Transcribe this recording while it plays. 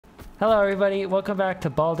Hello everybody, welcome back to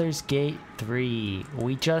Baldur's Gate 3.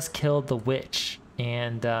 We just killed the witch,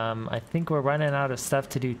 and I think we're running out of stuff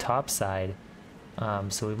to do topside.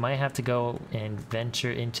 So we might have to go and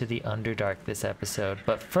venture into the Underdark this episode.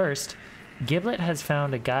 But first, Giblet has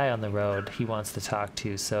found a guy on the road he wants to talk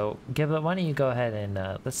to. So Giblet, why don't you go ahead and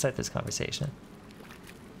let's start this conversation.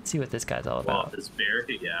 See what this guy's all about. Well, this bear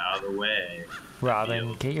could get out of the way.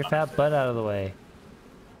 Robin, get your fat butt out of the way.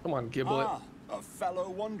 Come on, Giblet. A fellow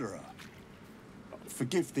wanderer.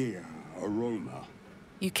 Forgive the aroma.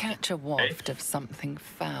 You catch a waft of something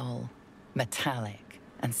foul, metallic,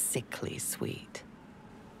 and sickly sweet.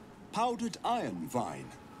 Powdered iron vine.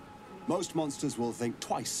 Most monsters will think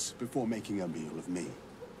twice before making a meal of me.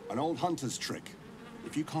 An old hunter's trick.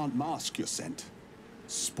 If you can't mask your scent,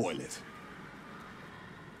 spoil it.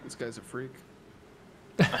 This guy's a freak.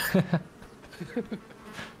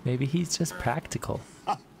 Maybe he's just practical.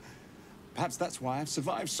 Perhaps that's why I've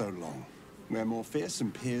survived so long. Where more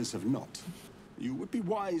fearsome peers have not. You would be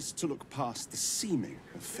wise to look past the seeming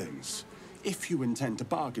of things. If you intend to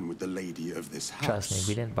bargain with the lady of this house. Trust me,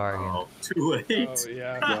 we didn't bargain. Oh, too late. Oh,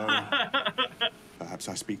 yeah. Well, perhaps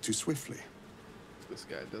I speak too swiftly. This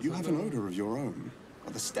guy doesn't You have know. an odor of your own.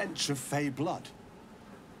 The stench of fey blood.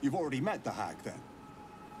 You've already met the hag, then.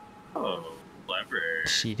 Oh, clever.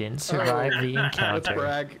 She didn't survive the Let's encounter.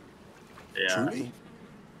 brag. Yeah. Truly?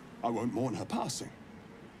 I won't mourn her passing.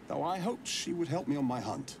 Though I hoped she would help me on my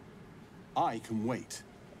hunt. I can wait.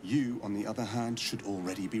 You, on the other hand, should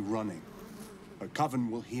already be running. A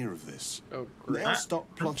coven will hear of this. Oh, great. They'll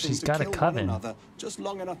stop plotting She's to got a kill one coven. another just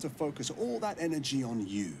long enough to focus all that energy on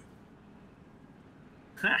you.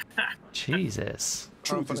 Jesus.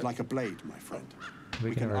 Truth is like a blade, my friend.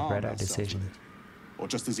 We're gonna arm regret our ourselves decision. with it, or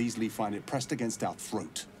just as easily find it pressed against our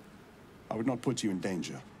throat. I would not put you in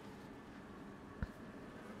danger.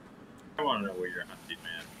 I want to know where you're hunting,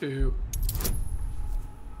 man. Ew.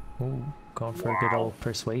 Ooh, going for a good old You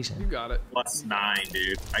persuasion. got it. +9,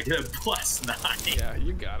 dude. I get a +9. Yeah,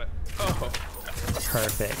 you got it. Oh.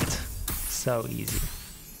 Perfect. So easy.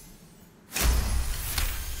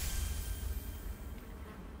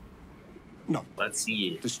 No, Let's see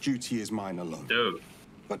it. this duty is mine alone. Dude.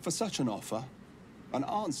 But for such an offer, an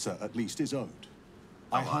answer at least is owed.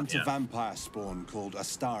 I hunt yeah. a vampire spawn called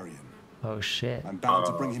Astarion. Oh shit. I'm bound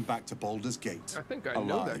to bring him back to Baldur's Gate. I think I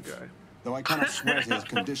know that alive, guy. Though I cannot swear to his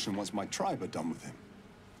condition once my tribe are done with him.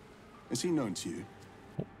 Is he known to you?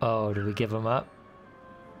 Oh, do we give him up?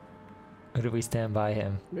 Or do we stand by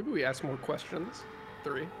him? Maybe we ask more questions.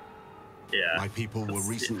 3. Yeah. My people were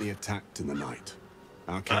recently attacked in the night.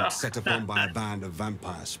 Our camp set upon by a band of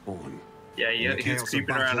vampire spawn. Yeah, In the he's chaos of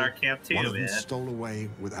creeping around battle, our camp too, one of them man. stole away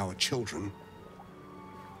with our children.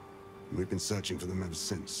 We've been searching for them ever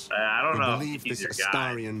since. I don't we know believe if he's this your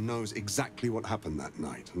guy. Astarion knows exactly what happened that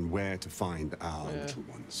night and where to find our little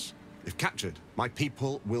ones. If captured, my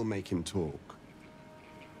people will make him talk.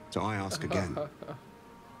 So I ask again,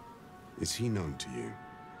 is he known to you?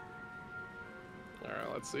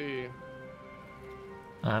 Alright, let's see.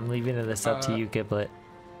 I'm leaving this up to you, Giblet.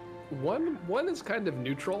 One is kind of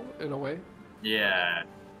neutral in a way. Yeah.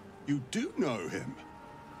 You do know him?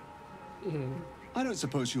 I don't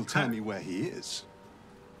suppose you'll tell me where he is.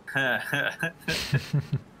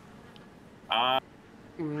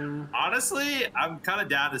 Honestly, I'm kind of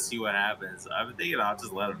down to see what happens. I'm thinking I'll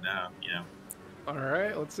just let him know, you know.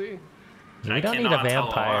 Alright, let's see. We I don't need a cannot tell a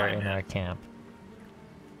vampire lie, in man. our camp.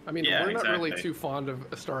 I mean, Yeah, we're not really exactly. too fond of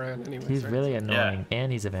Astarion anyway. He's really annoying,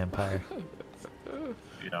 and he's a vampire.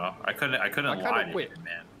 You know, I couldn't lie to wait. him,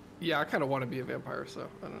 man. Yeah, I kind of want to be a vampire, so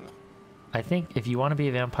I don't know. I think if you want to be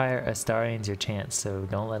a vampire, Astarion's your chance, so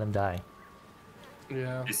don't let him die.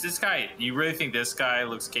 Yeah. Is this guy? You really think this guy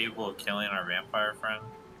looks capable of killing our vampire friend?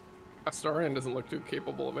 Astarion doesn't look too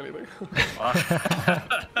capable of anything.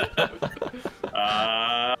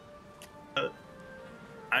 I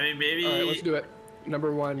mean, maybe. Alright, let's do it.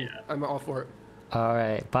 Number 1, Yeah. I'm all for it.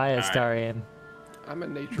 Alright, bye right. Astarion. I'm a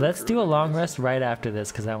nature Let's do a druid. long rest right after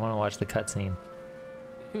this, because I want to watch the cutscene.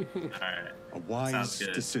 All right. A wise Sounds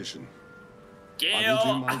good. decision. I Gail.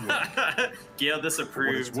 will do my work. Gail For what it's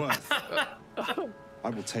disapproved. worth. I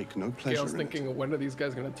will take no pleasure Gail's in thinking, when are these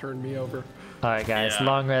guys going to turn me over? Alright guys, Yeah.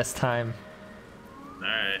 long rest time. All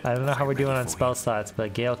right. I don't know how we're doing on for spell you. slots,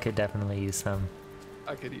 but Gale could definitely use some.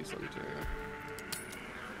 I could use them too.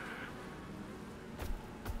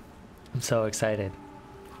 I'm so excited.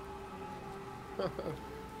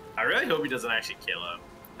 I really hope he doesn't actually kill him.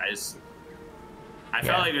 I Yeah.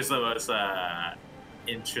 felt like there's the most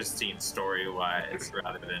interesting story-wise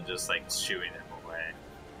rather than just like shooing him away.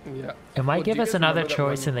 Yeah. It might Well, do give you us guys another remember that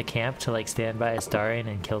choice one- in the camp to like stand by Astarion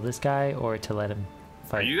and kill this guy, or to let him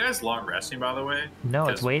Are you guys long resting, by the way? No,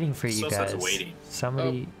 it's waiting for you still guys. says waiting.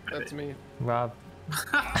 Somebody, Oh, that's me. Rob.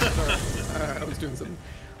 Sorry, I was doing something.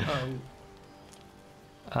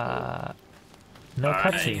 No Alright.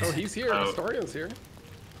 cutscenes. Oh, he's here. Oh. Historian's here.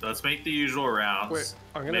 Let's make the usual rounds. Wait,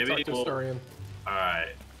 I'm gonna talk to Historian. All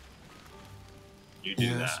right. You do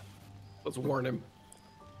Yes. that. Let's warn him.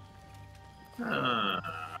 A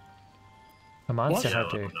monster Yeah,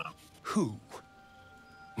 let hunter. him know. Who?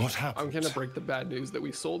 What happened? I'm gonna break the bad news that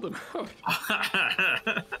we sold him out.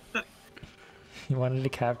 He wanted to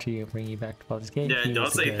capture you and bring you back to Baldur's Gate. Yeah, He don't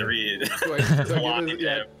was say good. 3.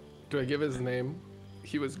 Do I give his name?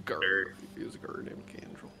 He was Gur. Gur. He was a Gur named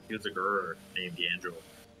Gandrel. He was a girl named Gandrel.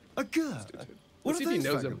 A girl. What Let's see are if he those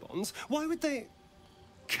knows him. vagabonds? Why would they?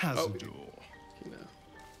 Khazad-dûr. You know.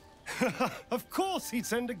 Of course he'd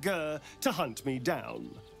send a Gur to hunt me down.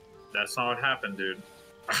 That's not what happened, dude.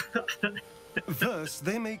 First,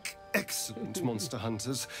 they make excellent monster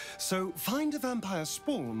hunters, so find a vampire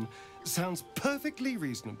spawn sounds perfectly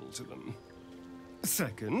reasonable to them.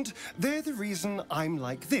 Second, they're the reason I'm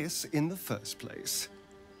like this in the first place.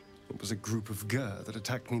 It was a group of Gur that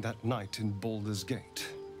attacked me that night in Baldur's Gate.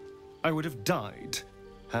 I would have died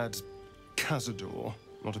had Khazad-dûr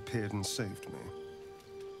not appeared and saved me.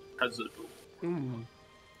 How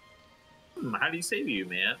do you save you,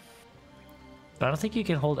 man? I don't think you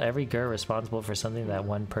can hold every Gur responsible for something that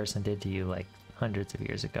one person did to you like hundreds of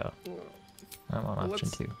years ago. I'm on option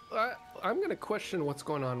 2. I'm gonna question what's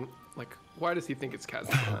going on. Like, why does he think it's Khazad?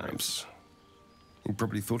 Perhaps. He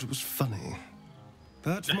probably thought it was funny.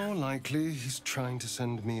 But more likely, he's trying to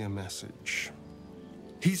send me a message.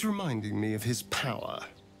 He's reminding me of his power.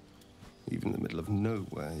 Even in the middle of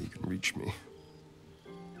nowhere, he can reach me.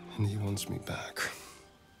 And he wants me back.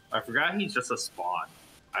 I forgot he's just a spawn.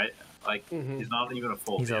 He's not even a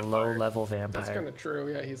full He's a vampire. low-level vampire. That's kind of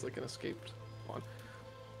true. Yeah, he's like an escaped one.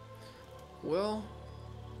 Well,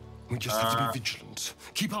 We just have to be vigilant.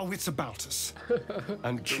 Keep our wits about us.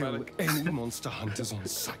 And kill any monster hunters on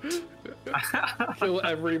sight. kill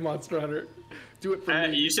every monster hunter. Do it for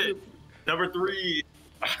me. You should. Number 3.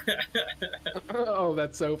 Oh,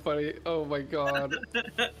 that's so funny. Oh my god.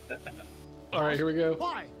 All right, here we go.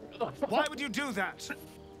 Why? Why would you do that?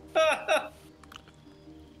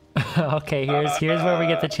 Okay, here's where we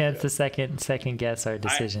get the chance to second guess our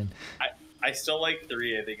decision. I still like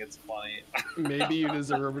 3. I think it's funny. Maybe you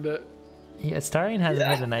deserved it. Yeah, Starion hasn't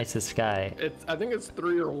had the nicest guy. I think it's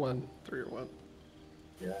 3 or 1. 3 or 1.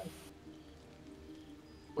 Yeah.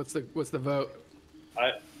 What's the vote?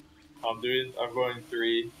 I'm going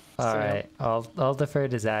 3. All right, I'll defer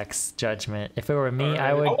to Zach's judgment. If it were me,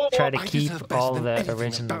 I would try to I keep deserve better all than the anything a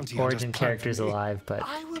origin bounty hunter's origin planned for characters me. alive, but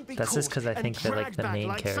I will be that's just because I caught think they're like and the dragged main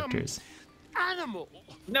back like some characters. Animal.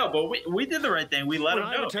 No, but we did the right thing. We let When him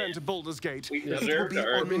I know. return man. to Baldur's Gate, We it will deserve be to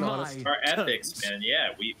earn on our ethics, terms. man. Yeah,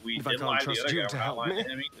 we If I didn't can't lie to the trust other you guy. to We're not help lying me, to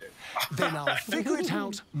him either. then I'll figure it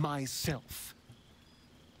out myself.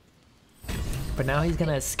 But now he's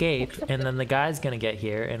gonna escape, and then the guy's gonna get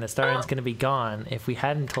here, and Astarion's gonna be gone. If we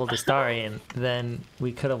hadn't told Astarion, then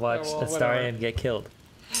we could have watched well, Astarion get killed.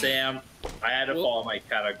 Sam, I had to follow my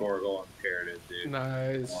categorical imperative, dude.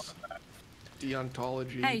 Nice.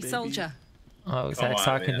 Deontology. Hey, baby. soldier. Oh, Come Zach's on,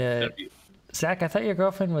 talking man. to Zach. I thought your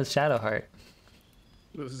girlfriend was Shadowheart.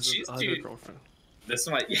 This is She's his other dude. girlfriend. This is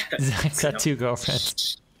my Zach's got 2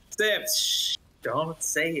 girlfriends. Sam, shh, don't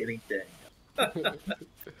say anything.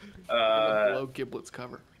 Below Giblet's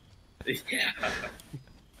cover. Yeah.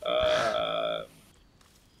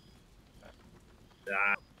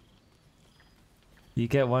 You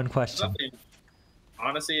get one question. Nothing.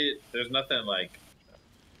 Honestly, there's nothing like.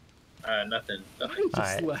 Nothing. I just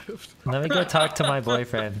Alright. left. Let me go talk to my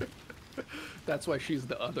boyfriend. That's why she's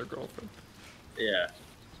the other girlfriend. Yeah.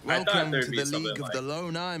 I thought Welcome there'd to be the something League of like. the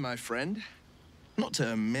Lone Eye, my friend. Not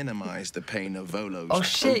to minimize the pain of Volo's. Oh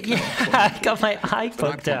shit! broken Yeah, body, I got my eye but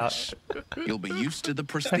I poked out. promise You'll be used to the I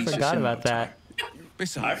prosthesis. forgot in no about that. time.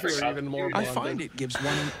 Besides, You're even more I bonded. find it gives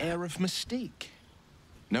one an air of mystique.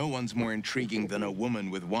 No one's more intriguing than a woman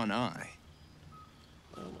with one eye.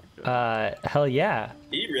 Hell yeah.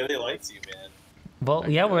 He really likes you, man. Well,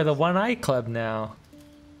 yeah, we're the One Eye Club now.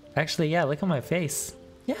 Actually, yeah, look at my face.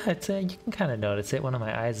 Yeah, it's you can kind of notice it. One of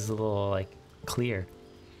my eyes is a little like clear.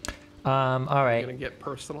 All I'm right. gonna get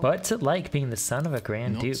personal. What's it like being the son of a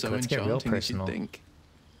Grand Not Duke? so Let's get real enchanting as you'd personal. think.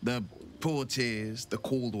 The Portiers, the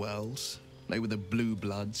Caldwells, they were the blue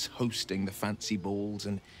bloods hosting the fancy balls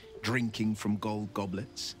and drinking from gold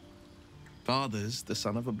goblets. Father's the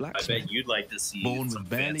son of a I blacksmith. bet you'd like to see Born some with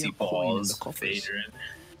barely fancy a coin in balls, the coffers.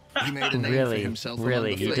 Phaedrin. He made a name for Really, himself among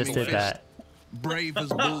really, the you just flaming did fist. that. Brave as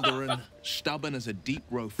Baldurin, stubborn as a deep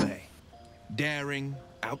rothe. daring,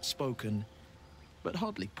 outspoken, but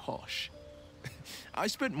hardly posh. I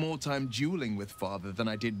spent more time dueling with father than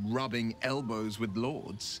I did rubbing elbows with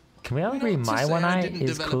lords. Can we all agree Not to my say one I eye didn't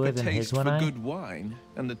is develop cooler a than taste his one for eye? good wine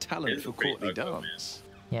and the talent It's for a pretty courtly ugly, man. dance.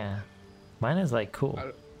 Yeah. Mine is like cool.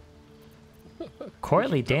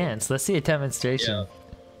 Courtly dance. Let's see a demonstration.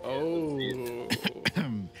 Oh.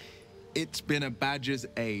 It's been a badger's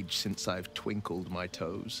age since I've twinkled my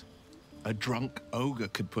toes. A drunk ogre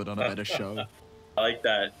could put on a better show. I like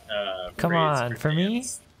that. Come phrase on, for me?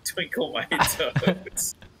 dance. Twinkle my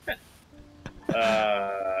toes.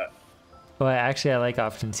 Well, actually, I like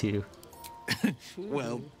option 2.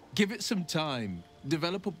 Well, give it some time,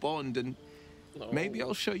 develop a bond, and maybe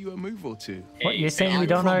I'll show you a move or two. What, you're saying I we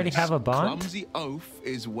don't already promise, have a bond? Clumsy oaf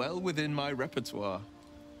is well within my repertoire.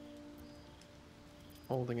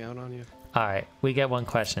 Holding out on you. Alright, we get one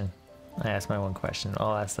question. I asked my one question.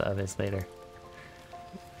 I'll ask the others later.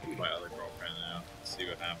 My other girlfriend now. See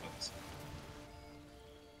what happens.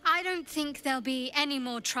 I don't think there'll be any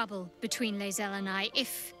more trouble between Lae'zel and I,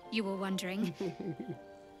 if you were wondering.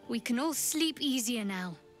 We can all sleep easier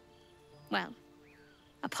now. Well,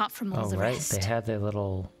 apart from all Oh, the right. rest. They had their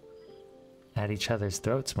little at each other's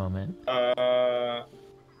throats moment.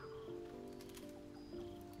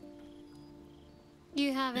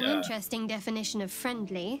 You have an Yeah. interesting definition of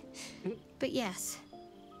friendly, but yes.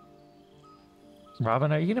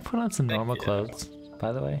 Robin, are you going to put on some normal you. clothes,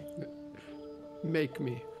 by the way? Make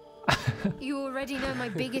me. You already know my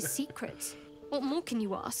biggest secrets. What more can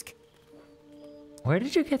you ask? Where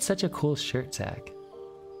did you get such a cool shirt, Zach?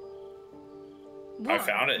 What,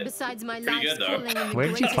 found it. Besides my Pretty life's good, though. calling and the Where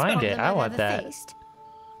did you greatest find it? problem I I've want ever that. faced.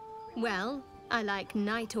 Well, I like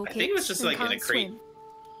night orchids. I think it was just and like in a can't crate. swim.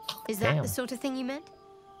 Is that Damn. the sort of thing you meant?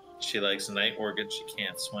 She likes night orchids. She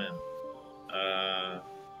can't swim.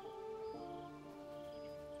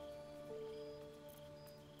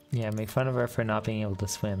 Yeah, make fun of her for not being able to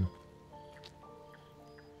swim.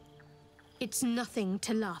 It's nothing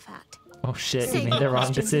to laugh at. Oh shit, Say you made the wrong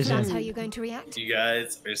questions if That's how decision. you're going to react? You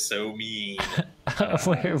guys are so mean.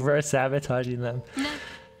 We're sabotaging them. No,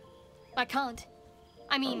 I can't.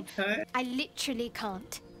 I mean, Okay. I literally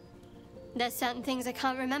can't. There's certain things I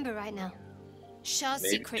can't remember right now. Shah's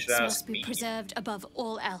Maybe secrets just must be me. preserved above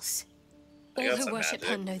all else. I All got who some worship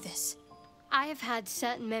her magic. know this. I have had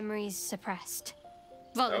certain memories suppressed,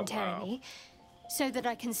 voluntarily, so that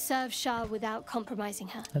I can serve Shah without compromising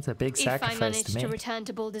her. That's a big If I sacrifice manage to to make. return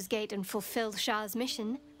to Baldur's Gate and fulfill Shah's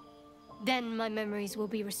mission, then my memories will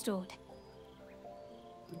be restored.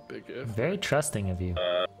 Big if. Very trusting of you.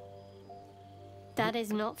 That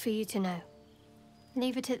is not for you to know.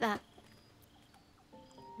 Leave it at that.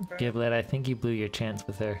 Giblet, I think you blew your chance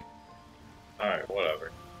with her. Alright,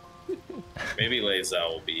 whatever. Maybe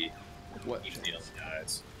Lae'zel will be What? easy on the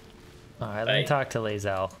eyes. Alright, let me Hey. talk to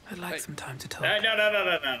Lae'zel. I'd like some time to talk. No.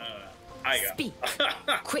 I got Speak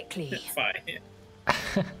quickly. fine.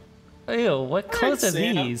 Ew, what clothes are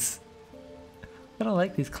Sam. these? I don't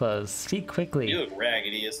like these clothes. Speak quickly. You look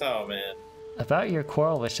raggedy as hell, man. About your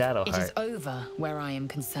quarrel with It is Shadowheart. over where I am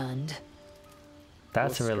concerned.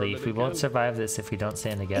 That's a Let's start relief. it We won't again. survive this if we don't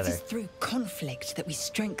stand It together. is through conflict that we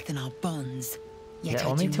strengthen our bonds. Yet Yeah,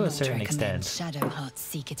 I only do to a not certain recommend extent. Shadowheart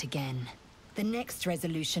seek it again. The next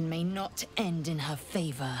resolution may not end in her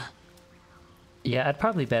favor. Yeah, I'd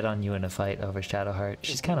probably bet on you in a fight over Shadowheart.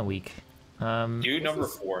 She's kind of weak. Do number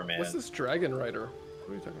 4, man. What's this dragon rider?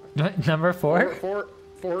 What are you talking about? Number 4?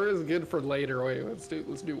 Four is good for later. Wait, let's do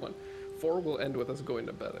one. 4 will end with us going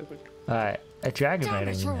to bed, I think. Alright, a dragon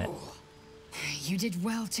rider you met. You did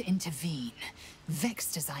well to intervene,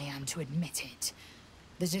 vexed as I am to admit it.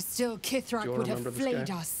 The Jastil Kithrak Do you would have remember this flayed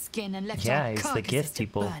guy? our skin and left Yeah, our he's the carcasses gift to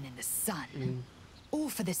people. burn in the sun. All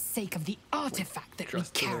for the sake of the artifact that we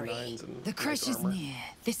dressed in their carry. nines and The light crash is armor. near,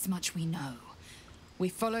 this much we know. We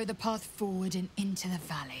follow the path forward and into the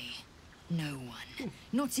valley. No one,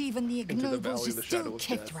 not even the the ignoble valley of the shadow Jastil of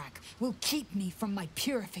death. Kithrak, will keep me from my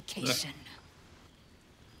purification.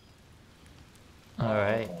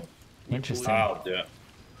 Alright. Interesting. I'll do it.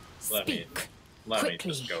 Let me Speak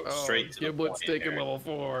just quickly. go Oh, straight to the Giblet's point taking here. level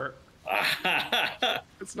 4.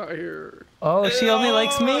 It's not here. Oh, she only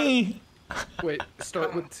likes me! Wait,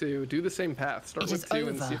 start with 2. Do the same path. Start It is with 2 and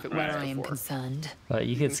over see if it where lasts I am to 4. concerned. But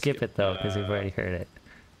you could skip it though, because we've already heard it.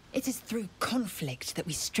 It is through conflict that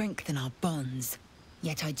we strengthen our bonds.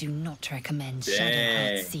 Yet I do not recommend Dang.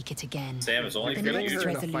 Shadowheart seek it again. Sam is only The good at next you. in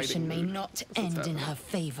a resolution fighting may mood. not That's what's end in happening. her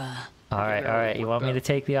favor. Alright, you want me to Worked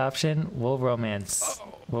take the option? We'll romance.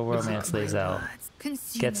 We'll romance Lae'zel.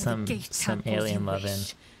 Consume Get the some- gate some temples alien you love in.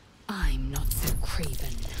 wish. I'm not so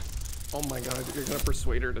craven. Oh my god, you're gonna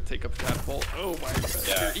persuade her to take up Tadpole. Oh my god,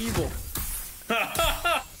 Yeah. you're evil.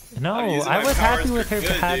 No, using I my was happy powers with for her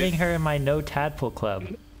good, having dude. her in my no tadpole club.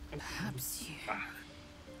 Perhaps you.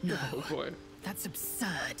 No, Oh boy. that's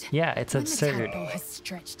absurd. Yeah, it's When the absurd. tadpole has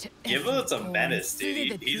stretched to Giblet's a every pore menace, and dude.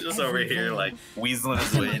 slithered He's through just over every here vein, like weaseling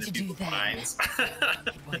his what way am I into to do people's then? minds.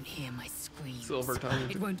 It won't hear my screams. Silver tongue.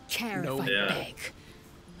 It won't care Nope. if I Yeah. beg.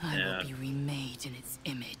 I Yeah. will be remade in its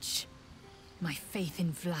image. My faith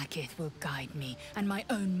in Vlaakith will guide me, and my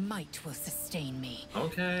own might will sustain me.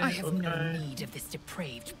 Okay. I have no okay. need of this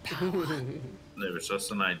depraved power. There was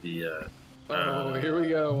just an idea. Oh, here we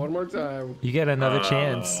go. One more time. You get another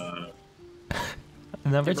chance.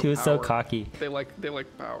 Number Give 2 her is so power. cocky. They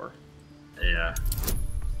like power. Yeah.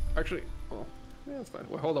 Actually, well, yeah, it's fine.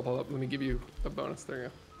 Well, hold up. Let me give you a bonus. There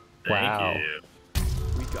you Thank Wow. you. go.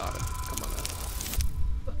 We got it. Come on now.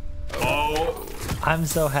 Oh, I'm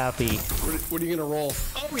so happy. What are you gonna roll?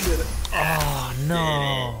 Oh, we did it. Oh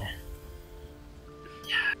no.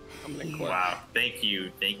 I'm gonna quit. wow. Thank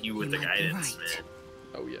you. Thank you with You the might be guidance, right. man.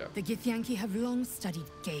 Oh yeah. The Githyanki have long studied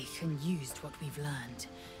Geich and used what we've learned.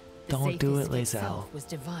 The Don't do Zaithist it, itself Lae'zel. was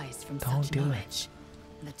devised from Don't such do it. knowledge.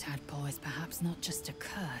 The tadpole is perhaps not just a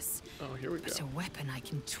curse, Oh, here we go. but a weapon I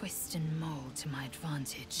can twist and mold to my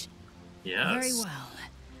advantage. Yes. Very well.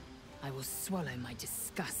 I will swallow my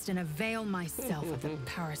disgust and avail myself of the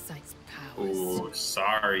parasite's powers. Ooh,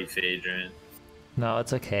 sorry, Faedrin. No,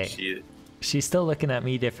 it's okay. She's still looking at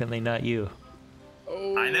me differently, not you.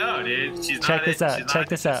 Oh, I know, dude. She's Check not this in- out, she's check not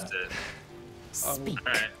this out. interested. Speak.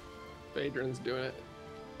 All right. Faedrin's doing it.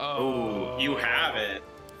 Oh, you have it.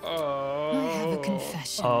 Oh. I have a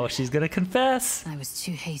confession. Oh, she's gonna confess. I was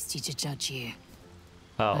too hasty to judge you.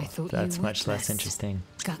 Oh, I thought that's you much less witless, interesting.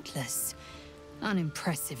 Gutless,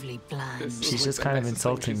 unimpressively bland. This is She's like just the kind of nicest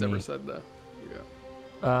thing insulting she's me. ever said, though.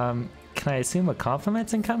 Yeah. Can I assume a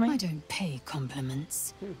compliment's I incoming? don't pay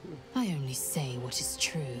compliments. I only say what is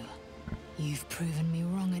true. You've proven me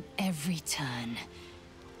wrong at every turn.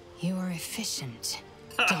 You are efficient,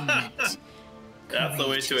 dominant. That's the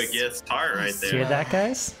way to a courageous. gift's heart right Hear there. that,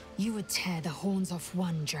 guys? You would tear the horns off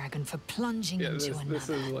one dragon for plunging Yeah, into this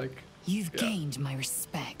another. is like. You've yeah. gained my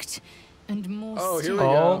respect. And more Oh, here still, we go.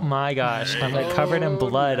 Oh my gosh, I'm like covered in Oh,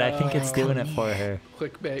 blood. I think it's no. doing it for her.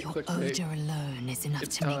 Clickbait, your clickbait. odor alone is enough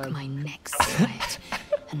It's to make time. my neck sweat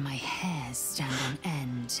and my hairs stand on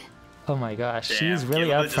end. Oh my gosh, Damn, she's really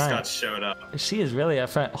Giblet up just got front. showed up. She is really up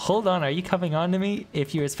front. Hold on, are you coming on to me?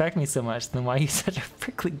 If you respect me so much, then why are you such a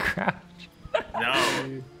prickly crouch?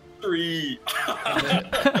 No. 3.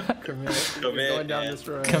 Commit. Commit, Going down man. this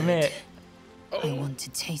road. Commit. I want to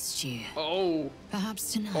taste you. Oh.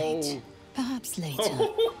 Perhaps tonight. Oh. Perhaps later.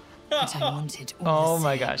 But I want it all Oh the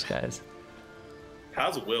my same. gosh, guys.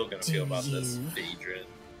 How's Will gonna feel Do about this, you? Faedrin?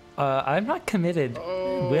 I'm not committed.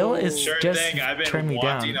 Will is Sure just thing. I've turned been me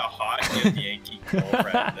down. wanting a hot Yankee girlfriend.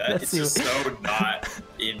 That Let's is just see. so not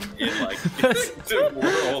in like the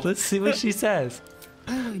world. Let's see what she says.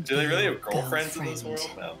 I won't Do they be really your have girlfriends in this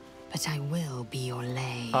girlfriend, world now? But I will be your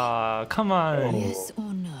lay. Aw, come on. Yes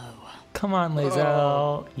or no? Come on,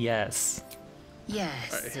 Lae'zel. Yes.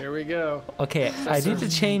 Yes. Alright, here we go. Okay, I need to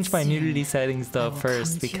change my Soon. nudity settings I though will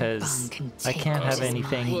first come to your because bunk and I take can't what have is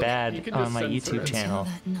anything mine. Look, you bad can on just my censor YouTube it. channel.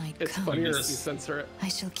 Until that night It's comes, funnier if you just- censor it. I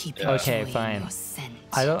shall keep Yeah. Okay, enjoying fine. your scent.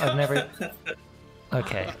 I've never.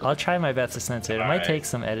 Okay, I'll try my best to censor it. It might Alright. take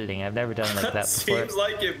some editing. I've never done like that before. Seems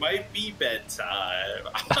like it might be bedtime.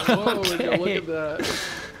 Whoa, look Okay. at that.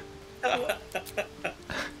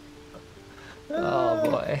 Oh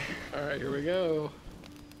boy. Alright, here we go.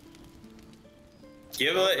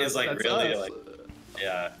 Giblet is like That's really us. like,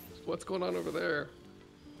 yeah. What's going on over there?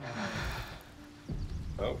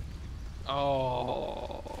 Oh,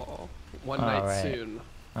 Oh. One night Alright. soon. Was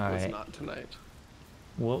Alright. not tonight.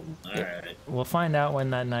 We'll alright. we'll find out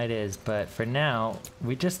when that night is. But for now,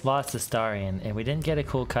 we just lost Astarion and we didn't get a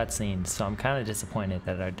cool cutscene. So I'm kind of disappointed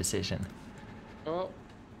at our decision. Oh,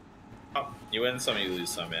 Oh, you win some, you lose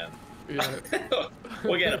some, man. yeah.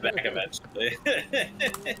 We'll get it back eventually.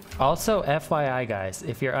 Also, FYI, guys,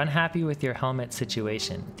 if you're unhappy with your helmet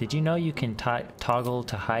situation, did you know you can toggle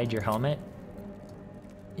to hide your helmet?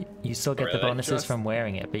 You still get the Really? bonuses Just- from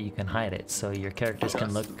wearing it, but you can hide it so your characters can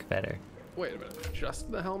Just- look better. Wait a minute.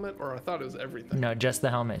 Just the helmet? Or I thought it was everything. No, just the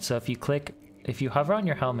helmet. So if you hover on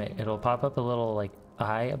your helmet, it'll pop up a little like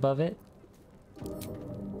eye above it.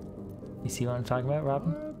 You see what I'm talking about,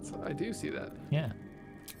 Robin? What? I do see that. Yeah.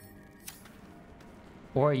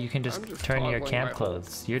 Or you can just I'm just turn your toggling camp my-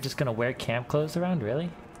 clothes. You're just gonna wear camp clothes around, really?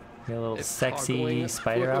 Your little It's sexy toggling-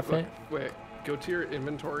 spider look, outfit? Wait, go to your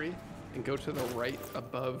inventory and go to the right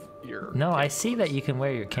above your. No, I camp see clothes. that you can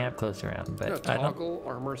wear your camp clothes around, No, but I don't. toggle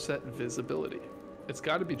armor set visibility. It's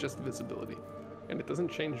got to be just visibility. and it doesn't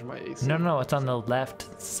change my AC. No, it's on the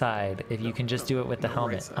left side. If you can just do it with the right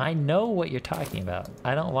helmet. side. I know what you're talking about.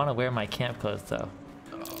 I don't want to wear my camp clothes though.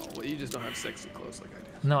 Oh, well, you just don't have sexy clothes like I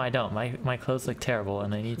do. No, I don't. My clothes look terrible,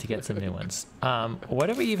 and I need to get some new ones. What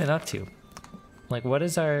are we even up to? Like, what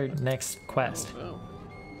is our next quest? Oh,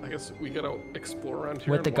 I guess we gotta explore around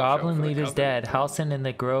here. With the and watch out goblin for the leader's coven. dead, Halsin in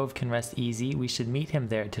the grove can rest easy. We should meet him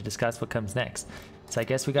there to discuss what comes next. So I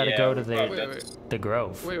guess we gotta Yeah, go to we probably the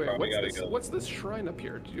grove. Wait, Probably what's gotta this? go. What's this shrine up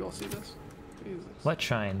here? Did you all see this? Jesus. What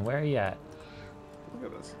shrine? Where are you at?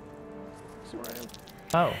 Look at this. See where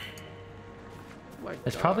I am? Oh, My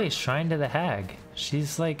it's God. probably a shrine to the hag.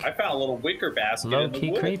 She's like I found a little wicker basket in the low-key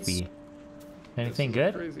woods. creepy. Anything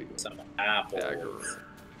good? Crazy. Some apples. Dagger.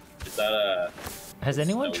 Is that a Has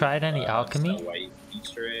anyone Snow- tried any alchemy? Snow White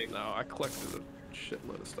Easter egg? No, I collected a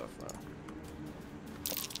shitload of stuff now.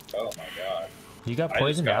 Oh my god. You got I just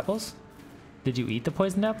poisoned got- apples? Did you eat the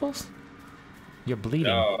poisoned apples? You're bleeding.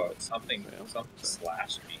 No, something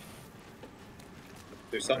slashed me.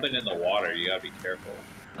 There's something in the water. You gotta be careful.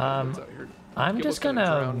 Um, What's out here? I'm Giblet's just gonna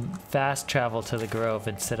gonna drown. fast travel to the grove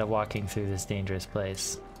instead of walking through this dangerous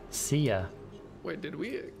place. See ya. Wait, did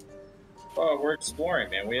we? Oh, we're exploring,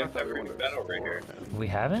 man. We I have thought we never wanted been to over here. explore, man. We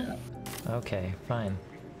haven't? Okay, fine.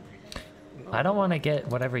 I don't want to get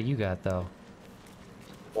whatever you got though.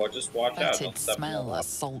 Well, just watch out. Fetid Don't step in the smell water.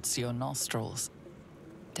 assaults your nostrils.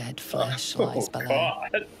 Dead flesh Oh lies below.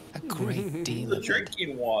 god. A great deal The of it.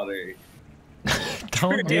 drinking water.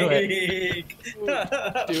 Don't do it. Do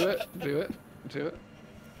it. Do it. Do it.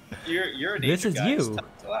 You're an This nature is guy. you.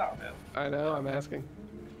 Chill out, man. I know. I'm asking.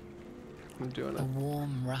 I'm doing A it.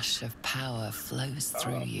 warm rush of power flows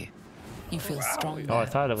through you. You feel stronger. Oh, I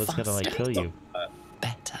thought it was gonna like kill you.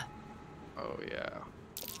 Better. Oh yeah.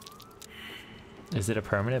 Is it a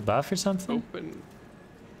permanent buff or something? Open.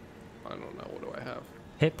 I don't know. What do I have?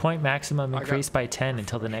 Hit point maximum I got- increased by 10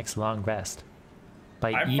 until the next long rest.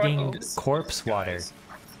 By I'm eating fucking deceased, corpse water. guys.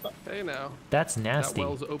 Hey now. That's That nasty.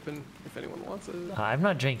 well's open. If anyone wants it. I'm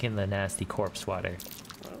not drinking the nasty corpse water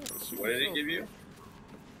Oh, suit What did it yourself. give you?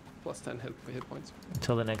 Plus 10 hit points.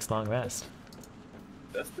 until the next long rest.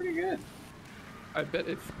 That's pretty good. I bet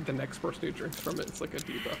if the next person who drinks from it, it's like a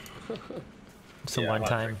debuff. It's a Yeah, I'm not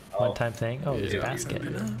one-time, drinking. Oh. one-time thing. Oh, there's a Yeah. basket.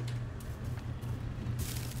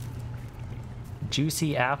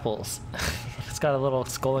 Juicy apples. It's got a little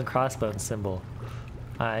skull and crossbones symbol.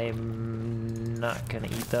 I'm not gonna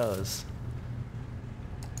eat those.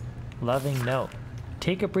 Loving note.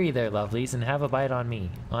 Take a breather, lovelies, and have a bite on me.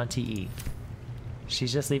 Auntie E.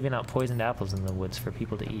 She's just leaving out poisoned apples in the woods for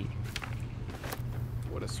people to eat.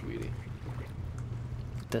 What a sweetie.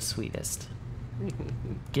 The sweetest.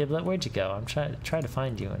 Giblet, where'd you go? I'm trying to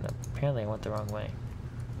find you, and apparently I went the wrong way.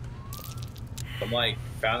 I'm like,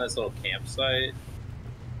 found this little campsite.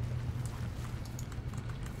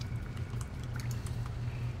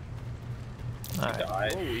 Alright,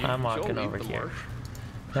 Died. Oh, we- I'm Joel, walking leave over the here. marsh.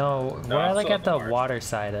 No, No, we're I'm like still at the at the marsh. water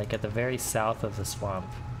side, like at the very south of the swamp.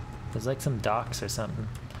 There's like some docks or something.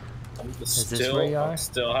 Is this where you are?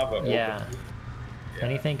 Still have a Yeah. Yeah.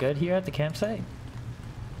 Anything good here at the campsite?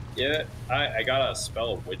 Yeah, I got a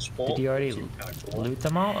spell of witch bolt. Did you already which is kinda cool. loot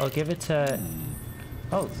them all? I'll give it to...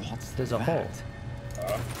 Oh, there's a hole.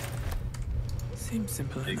 Seems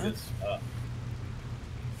simple Dig enough. this up.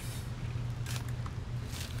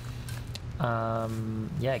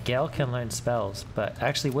 Yeah, Gale can learn spells, but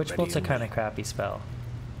actually Witch Bolt's a kind of crappy spell.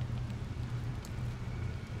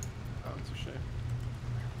 Oh, it's a shame.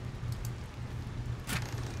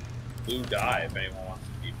 Blue dye if anyone wants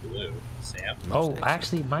to be blue. Sam? Oh,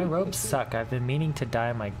 actually, my robes suck. I've been meaning to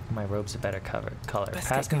dye my robes a better color. Best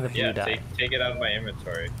Pass me get the going. blue Yeah, dye. take it out of my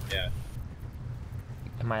inventory. Yeah.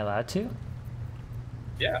 Am I allowed to?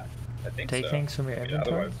 Yeah, I think Take so. things from your Yeah,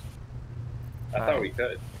 inventory? otherwise, I thought Alright. we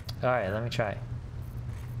could. Alright, let me try.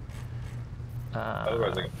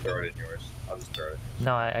 Otherwise, I can throw it in yours. I'll just throw it.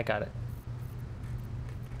 No, I got it.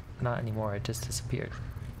 Not anymore, it just disappeared.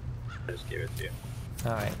 I just gave it to you.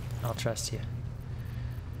 Alright, I'll trust you.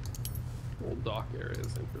 Old dock area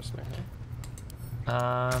is interesting,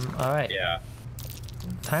 huh? Alright. Yeah.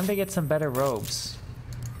 Time to get some better robes.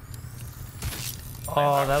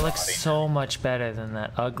 Oh, that looks so much better than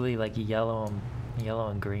that ugly, like yellow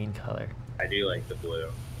and green color. I do like the blue.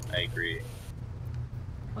 I agree.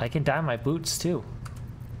 I can dye my boots too.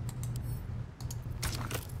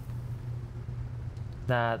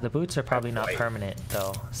 Nah, the boots are probably not White. permanent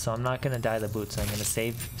though, so I'm not gonna dye the boots. I'm gonna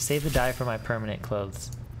save the dye for my permanent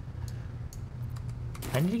clothes.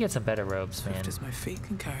 I need to get some better robes, man. Swift as my feet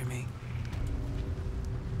can carry me.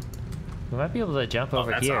 We might be able to jump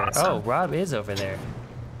over that's here. awesome. Oh, Rob is over there.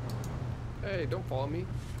 Hey, don't follow me.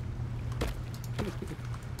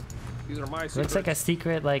 These are my secrets. Looks like a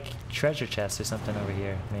secret, like, treasure chest or something over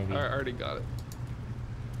here, maybe. I already got it.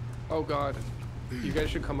 Oh god. You guys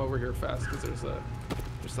should come over here fast, because there's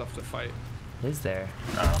stuff to fight. Is there?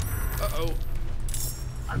 Uh-oh.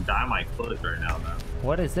 I'm dyeing my clothes right now, though.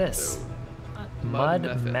 What is this? Mud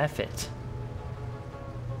mephit.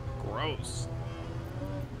 Gross.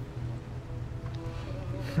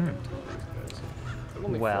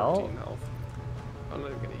 Well, 14 health. I'm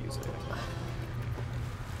not even gonna use anything.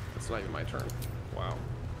 It's not even my turn. Wow.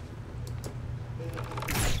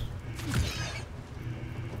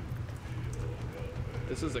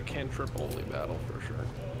 This is a cantrip only battle for sure.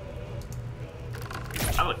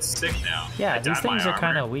 I look sick now. yeah, these things are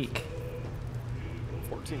kind of weak.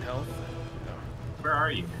 14 health. Where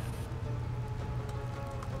are you?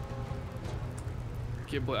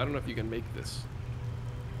 Giblet, I don't know if you can make this.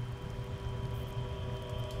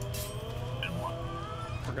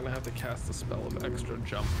 We're gonna have to cast the spell of extra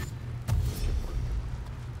jump.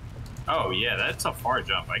 Oh yeah, that's a far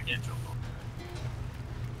jump. I can't jump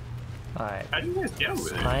over. Alright. How do you guys get over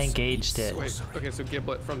there? I engaged it. Wait, okay, so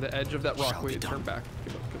Giblet, from the edge of that rock, wait, turn back.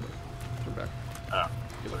 Giblet, turn back. Oh,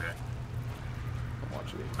 Giblet. okay. I'm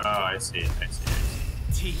watching you. Oh, I see.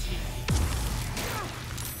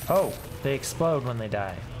 Oh, they explode when they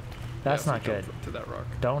die. That's Yeah, so not good. jump to that rock.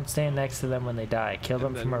 Don't stand next to them when they die. Kill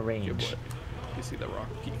them And from a then range. Giblet. You see the rock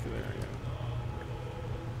peak there, yeah.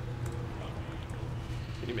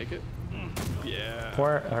 Can you make it? Yeah.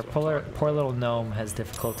 Poor little gnome has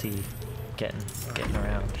difficulty getting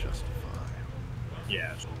around. Just fine.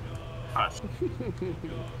 Yeah. Hush.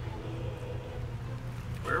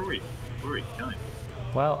 Where are we killing?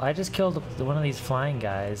 Well, I just killed one of these flying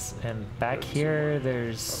guys, and back here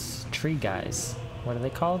there's tree guys. What are they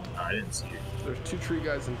called? Oh, I didn't see it. There's 2 tree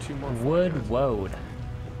guys and 2 more. Wood Woad.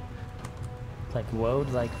 Like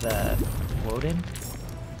Woad, like the Woden?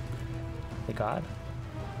 The god?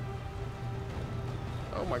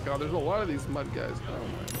 Oh my god, there's a lot of these mud guys. Oh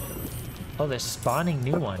my god. Oh, they're spawning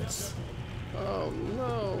new ones. Oh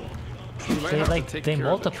no. You might They have to like take they care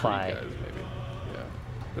of the tree multiply. guys, maybe. Yeah.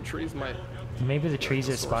 The trees might. Maybe the trees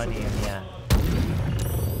are spawning in, yeah.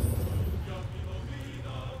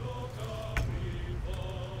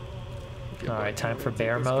 Alright, time for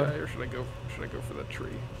bear mode. Or should I go for the tree?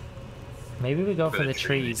 Maybe we go for the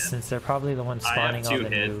trees since they're probably the ones spawning all the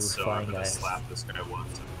new hits, so flying I'm gonna guys. slap this guy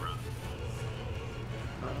once and run.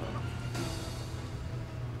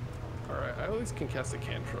 Alright, I at least can cast a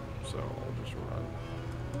cantrip, so I'll just run.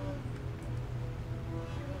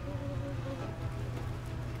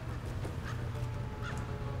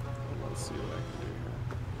 Let's see what I can do here.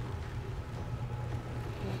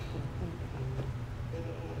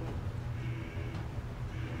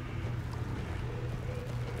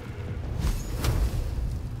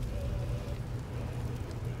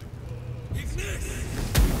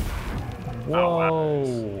 Whoa! Oh,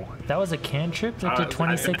 wow. That was a cantrip that did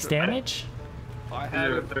 26 damage? I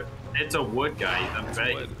had it. It's a wood guy. I'm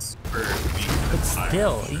betting wood. it's for But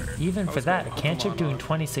still, even for was that, a going, cantrip come doing on.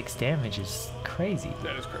 26 damage is crazy.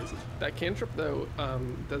 That is crazy. That cantrip though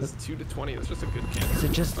does 2 to 20. It's just a good cantrip. Is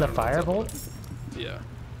it just the firebolt? Yeah.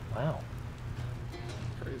 Wow.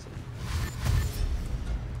 Crazy.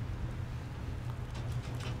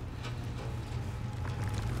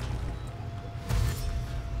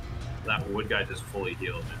 That wood guy just fully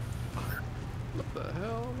healed him. What the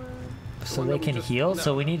hell, man? So they can heal?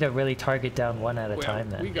 So we need to really target down one at a Wait, time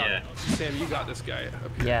We then. got Yeah. Sam, you got this guy up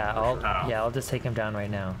here. Yeah, for sure. I'll just take him down right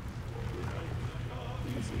now.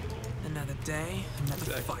 Easy. Another day, another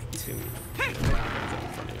Zach, fight. you can get in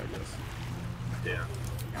front of you, I guess. Yeah.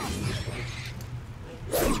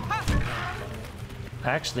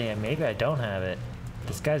 Actually, Maybe I don't have it.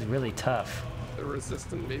 This guy's really tough. they're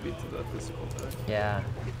resistant maybe to the physical attack. Yeah.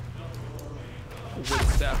 Good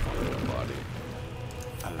staff on their body.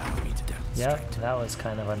 Allow me to demonstrate. Yep, that was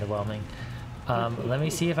kind of underwhelming. Let me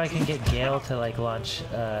see if I can get Gale to like launch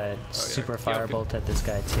super Gale firebolt at this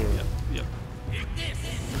guy too. Yep.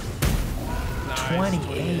 Nice.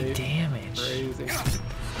 28 damage. Crazy.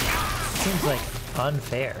 Seems like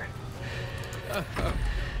unfair.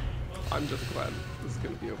 I'm just glad this is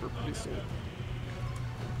going to be over pretty soon.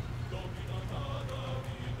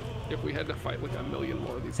 If we had to fight like a million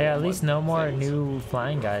more of these. Hey, at little least mud no more things. new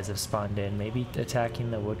flying guys have spawned in. Maybe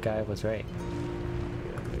attacking the wood guy was right.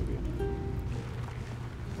 Yeah, maybe.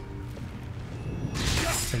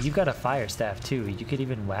 So you got a fire staff too. You could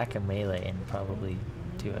even whack a melee and probably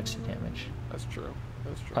do extra damage. That's true.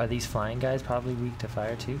 That's true. Are these flying guys probably weak to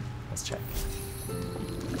fire too? Let's check.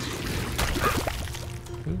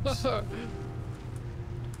 Oops.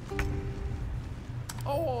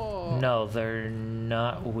 Oh. No, they're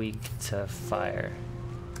not weak to fire.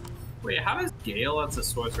 Wait, how does Gale as a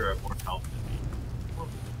sorcerer have more health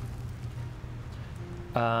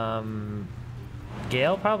than me?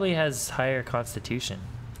 Gale probably has higher constitution.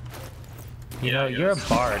 You Yeah, know, I you're a guess.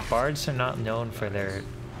 bard. Bards are not known for their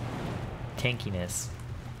tankiness.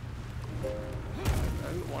 I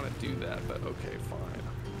didn't want to do that, but okay, fine.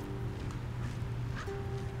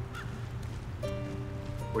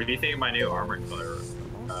 What do you think of my new armor color,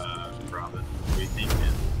 Robin? What do you think,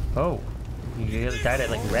 man? Oh, you dyed it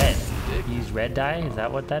like red. You use red dye? Is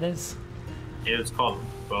that what that is? Yeah, it's called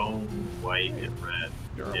bone white and red.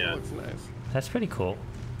 Your armor Yeah. looks nice. That's pretty cool.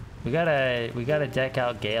 We gotta deck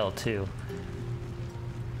out Gale too.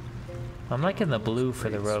 I'm liking the blue for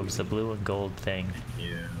the robes, the blue and gold thing.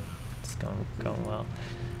 Yeah. It's going well.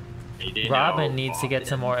 You didn't Robin know needs to get Boston.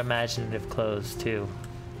 some more imaginative clothes too.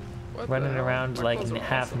 What the Running hell? around My like clothes are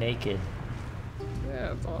half awesome. naked.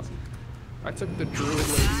 Yeah, it's awesome. I took the druid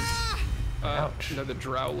ladies. Ouch. No, the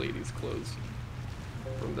drow ladies' clothes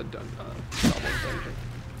from the goblin dungeon.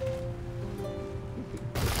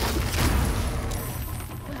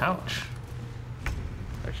 Ouch.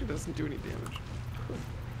 Actually, doesn't do any damage.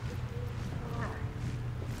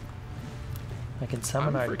 I can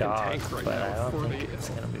summon I'm our freaking dog, tank right but now, I don't 48 think it's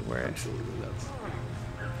health. gonna be worth. Absolutely nuts.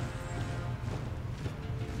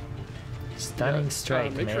 Stunning Yeah,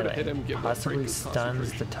 strike make sure to hit melee him, Giblet, possibly break his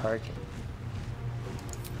stuns the concentration. target.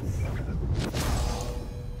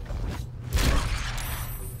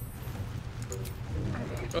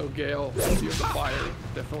 Oh, Gale, you have the fire.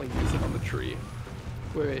 Definitely use it on the tree.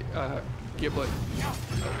 Wait, Giblet.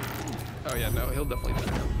 Oh yeah, no, he'll definitely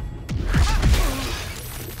die.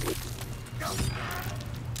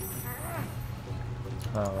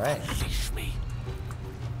 All right.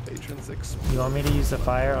 Faedrin's You want me to use the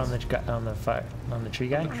fire on the tree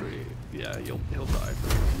guy? tree. Yeah, he'll die for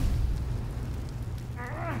sure.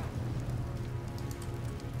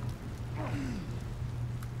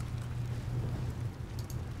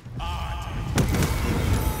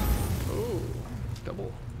 Oh,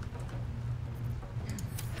 double.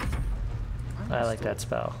 I like that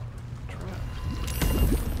spell.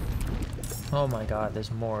 Oh my god,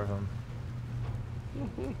 there's more of them.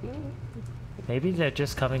 Maybe they're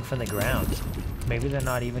just coming from the ground. Maybe they're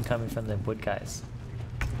not even coming from the wood guys.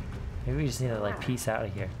 Maybe we just need to like peace out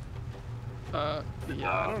of here. Yeah,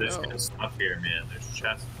 I don't There's know. good stuff here, man. There's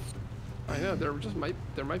chests. I know there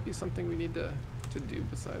might be something we need to do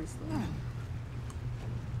besides that. Wow.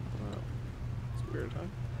 It's weird,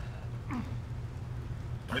 huh?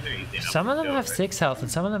 Some of them have 6 health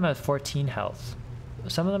and some of them have 14 health.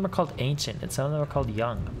 Some of them are called ancient and some of them are called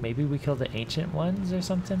young. Maybe we kill the ancient ones or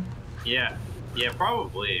something? Yeah,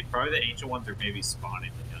 probably. Probably the ancient ones are maybe spawning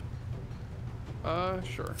again.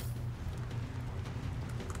 Sure.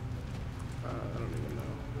 I don't even know.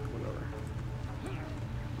 Whatever.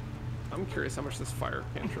 I'm curious how much this fire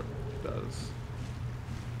cantrip does.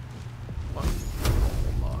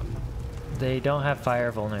 Come on. They don't have fire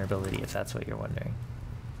vulnerability if that's what you're wondering.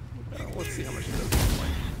 Let's see how much it does.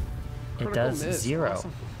 It Critical does miss, 0.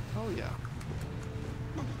 awesome. Oh yeah.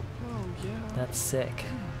 Oh yeah. That's sick.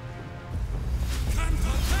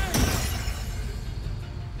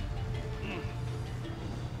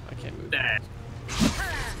 I can't move.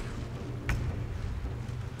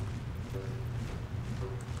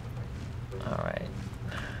 Alright.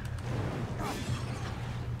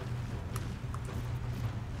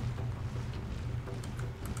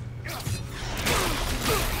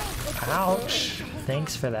 Ouch.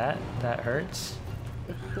 Thanks for that. That hurts.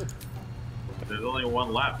 There's only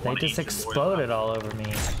one left. They One just ancient boy exploded left. all over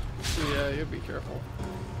me. Yeah, you be careful.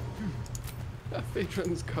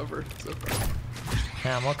 Faedrin's covered so far.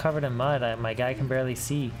 Yeah, I'm all covered in mud. My guy can barely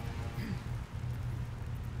see.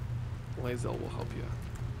 Lae'zel will help you.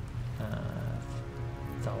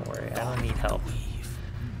 Don't worry, I don't need help.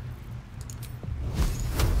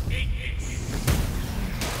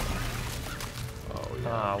 Oh yeah.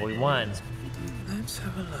 Ah, we won. Let's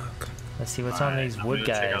have a look. Let's see what's on Alright, these I'm wood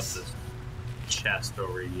gonna check out guys. this chest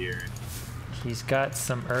over here. He's got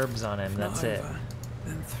some herbs on him, that's it. Over,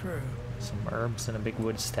 then through. Some herbs and a big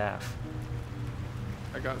wood staff.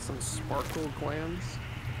 I got some sparkle glands.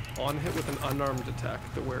 On hit with an unarmed attack,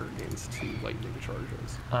 the wearer gains 2 lightning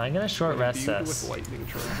charges. I'm gonna short When rest imbued us. with lightning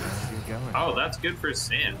charges. Oh, that's good for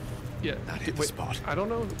sand. Yeah, That hit the spot. I don't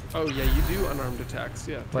know. Oh yeah, you do unarmed attacks.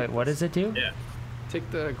 Yeah. Wait, take what this. does it do? Yeah.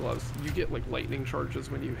 Take the gloves. You get like lightning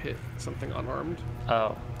charges when you hit something unarmed.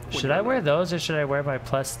 Oh. Should I wear those or should I wear my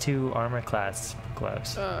 +2 armor class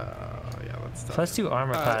gloves? Yeah, that's tough. +2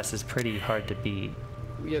 armor class is pretty hard to beat.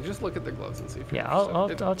 Yeah, just look at the gloves and see if. Yeah,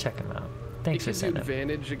 you're I'll check them out. Thanks for It gives you setting up.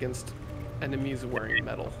 advantage against enemies wearing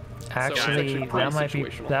metal. Actually, pretty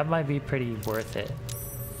situational. that might be pretty worth it.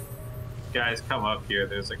 Guys, come up here.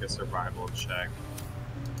 There's like a survival check.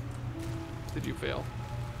 Did you fail?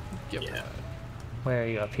 Give Yeah. that. Where are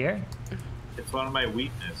you, up here? It's one of my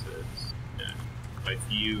weaknesses. Yeah. My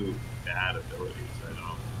few bad abilities.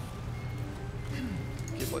 I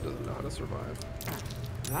don't. Giblet doesn't know how to survive.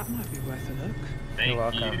 That might be worth a look. Thank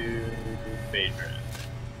welcome. you, Faedrin.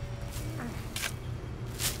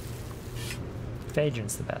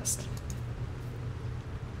 Faedrin's the best.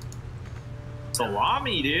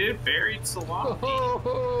 Salami, dude. Buried salami.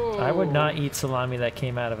 I would not eat salami that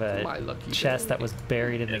came out of My a lucky chest day. that was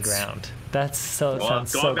buried in the It's- ground. That's so Well,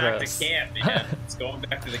 sounds it's so going back gross. to camp, man. It's going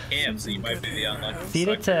back to the camp, so you might be the unlucky Feed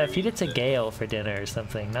it sucker to who eats it. Gale for dinner or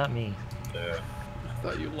something, not me. Yeah. I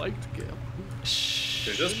thought you liked Gale. Shh.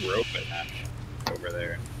 There's just rope in that over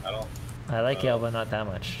there. I don't. I like Gale, but not that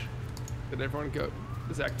much. Did everyone go?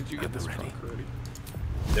 Zach, did you get this trunk already?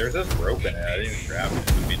 There's just rope in it. I didn't even grab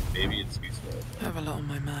it. I mean, maybe it's useful. I have a lot on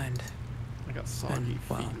my mind. I got soggy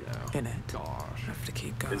Well, feet now. in it. Gosh. Have to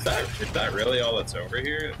keep going. Is that really all that's over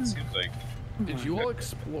here? It seems like. Did you all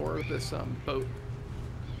explore this boat,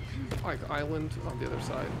 like island on the other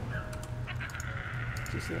side?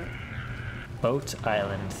 Did you see that? Boat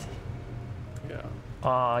Island. Yeah.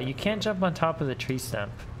 Aw, you can't jump on top of the tree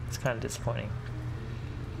stump. It's kind of disappointing.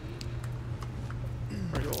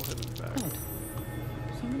 Are you all hidden back?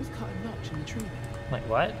 Someone's cut a notch in the tree there. Like,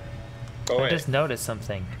 what? Go I away. just noticed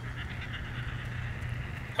something.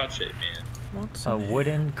 Touch it, man. What's A in here?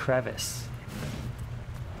 wooden crevice.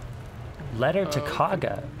 Letter to Okay.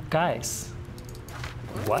 Kaga. Guys.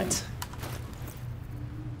 What?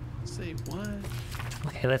 Say what?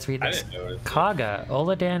 Okay, let's read I this. didn't notice it. Kaga,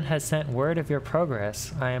 Oladan has sent word of your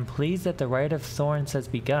progress. I am pleased that the Rite of Thorns has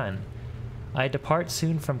begun. I depart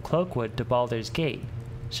soon from Cloakwood to Baldur's Gate.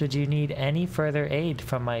 Should you need any further aid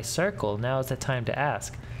from my circle, now is the time to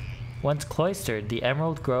ask. Once cloistered, the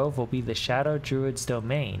Emerald Grove will be the Shadow Druid's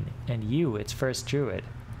domain, and you its first druid.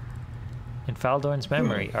 In Faldorn's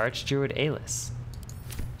memory, Archdruid Alis.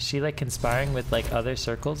 Is she like conspiring with like other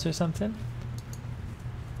circles or something?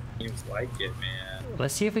 Seems like it, man.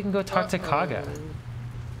 Let's see if we can go talk to Kaga.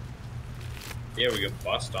 Yeah, we could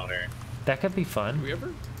bust on her. That could be Did fun. we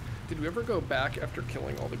ever go back after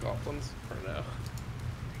killing all the goblins? Or no?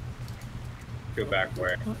 Go back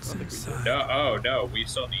where? What's inside? No, oh no, we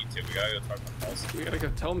still need to. We gotta go talk to Paulson. We gotta go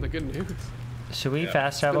tell them the good news. Should we Yeah.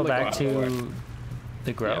 fast travel like back a while to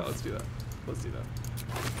the Grove? Yeah, let's do that. Let's do that.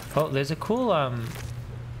 Oh, there's a cool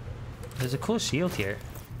shield here.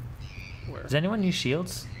 Where? Does anyone use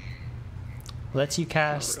shields? Lets you Not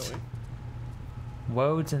cast really.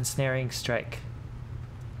 Wodes Ensnaring Strike.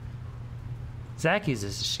 Zach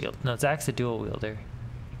uses a shield. No, Zach's a dual wielder.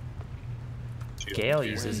 Gale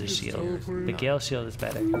uses a shield. The Gale shield is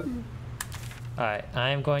better. Alright, I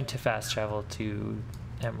am going to fast travel to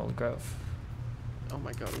Emerald Grove. Oh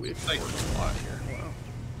my god, we Like- explored a lot here. Wow.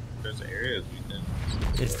 There's areas we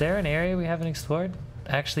didn't. Is there an area we haven't explored?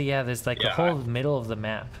 Actually, yeah, there's like the Yeah, whole middle of the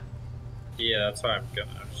map. Yeah, that's why I'm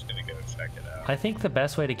just gonna go check it out. I think the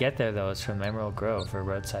best way to get there, though, is from Emerald Grove or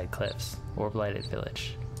Roadside Cliffs or Blighted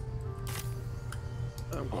Village.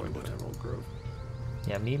 I'm going to Emerald Grove.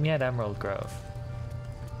 Yeah, meet me at Emerald Grove.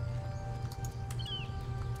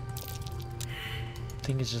 I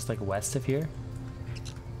think it's just like west of here.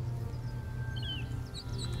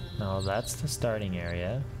 No, that's the starting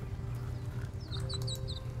area.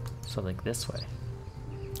 So like this way.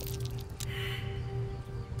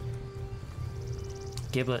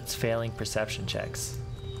 Giblet's failing perception checks.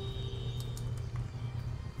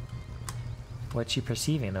 What you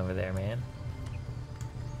perceiving over there, man?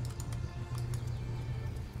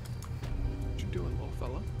 What you doing, little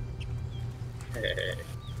fella? Hey.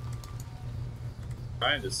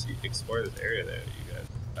 Trying to explore this area that you guys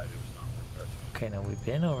decided was not worth it. Okay, now we've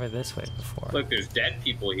been over this way before. Look, there's dead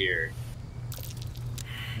people here.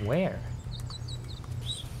 Where?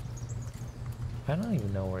 I don't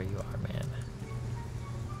even know where you are, man.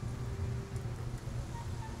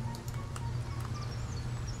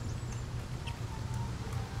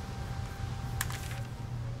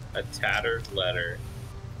 A tattered letter.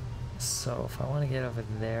 So if I want to get over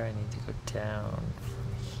there, I need to go down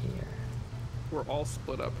from here. We're all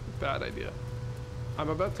split up. Bad idea. I'm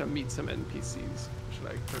about to meet some NPCs. Should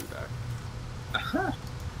I turn back?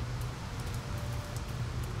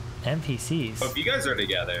 NPCs? Well, if you guys are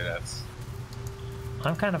together, that's.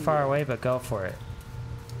 I'm kind of far away, but go for it.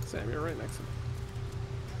 Sam, you're right next to me.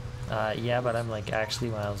 Yeah, but I'm like actually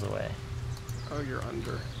miles away. Oh, you're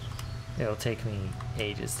under. It'll take me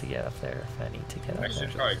ages to get up there if I need to get I up should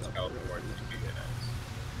there. probably teleport to be good.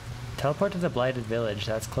 Teleport to the Blighted Village.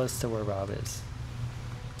 That's close to where Rob is.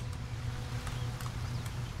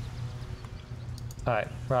 Alright,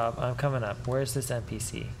 Rob, I'm coming up. Where's this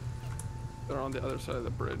NPC? They're on the other side of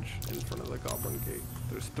the bridge in front of the Goblin Gate.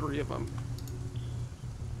 There's 3 of them.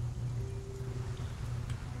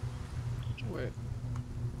 Wait.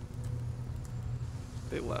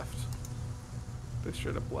 They left. They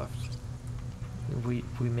straight up left. We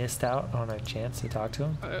missed out on our chance to talk to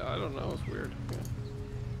him? I don't know. It's weird. Yeah.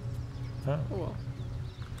 Oh. Oh well.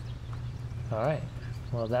 Alright.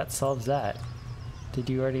 Well, that solves that. Did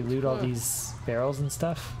you already loot all Yeah. these barrels and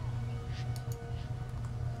stuff?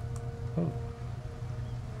 Oh.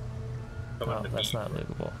 Oh, that's not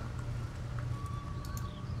lootable.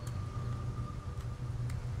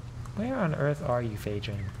 Where on earth are you,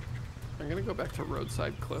 Faedrin? I'm gonna go back to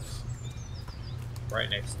roadside cliffs. Right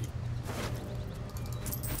next to you.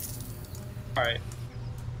 Alright.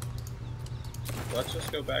 Let's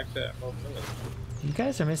just go back to Emerald Village. You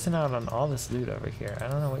guys are missing out on all this loot over here. I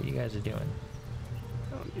don't know what you guys are doing.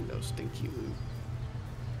 I don't need no stinky loot.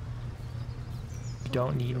 You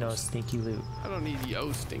don't need no stinky loot. I don't need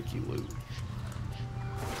yo stinky loot.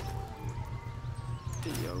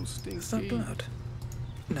 Yo stinky. Is that blood?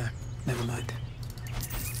 No, never mind.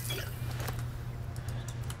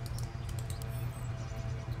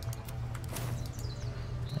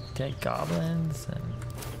 Dead goblins and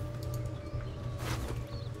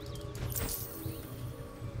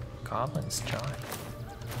goblins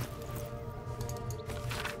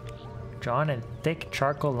drawn in thick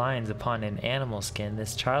charcoal lines upon an animal skin.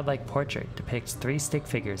 This childlike portrait depicts 3 stick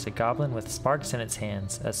figures: a goblin with sparks in its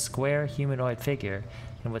hands, a square humanoid figure,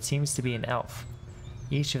 and what seems to be an elf.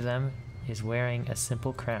 Each of them is wearing a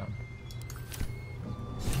simple crown.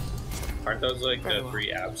 Aren't those like the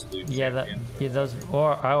 3 absolute champions? Yeah, those.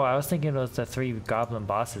 Or oh, I was thinking it was the 3 goblin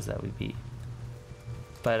bosses that we beat.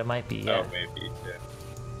 But it might be. Yeah. Oh, maybe.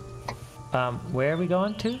 Yeah. Where are we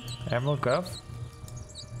going to? Emerald Grove.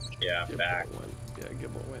 Yeah, Giblet back.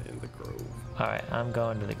 Giblet went in the grove. All right, I'm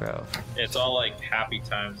going to the Grove. It's all like happy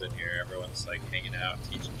times in here. Everyone's like hanging out,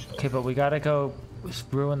 teaching children. Okay, but we gotta go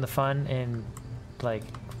ruin the fun and like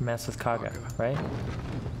mess with Kaga, right?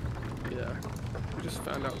 Yeah. We just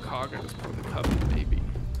found out Kaga is part of the Coven, maybe.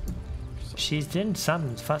 She's doing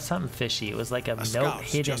something fishy. It was like a note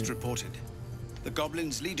scout's hidden. just reported. The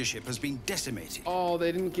goblins' leadership has been decimated. Oh,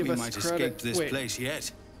 they didn't give we us might credit. escape this Wait, place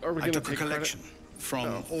yet. are we I gonna took a take collection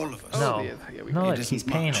from all of us. No, yeah, we no, can. like It he's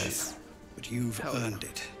isn't paying much, us. but you've earned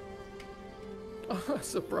it. Oh,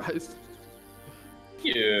 surprised.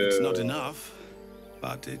 Yeah. It's not enough,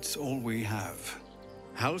 but it's all we have.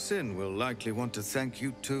 Halsin will likely want to thank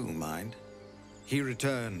you too, mind. He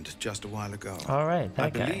returned just a while ago. All right, that I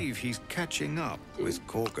guy. believe he's catching up with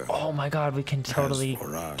Korga. Oh my God, we can totally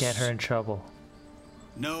for us- get her in trouble.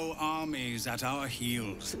 No armies at our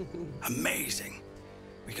heels. Amazing.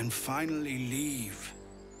 We can finally leave.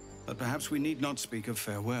 But perhaps we need not speak of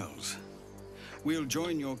farewells. We'll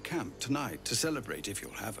join your camp tonight to celebrate if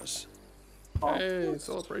you'll have us. Hey,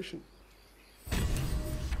 celebration.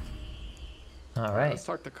 All right. Let's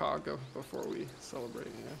talk to Kaga before we celebrate.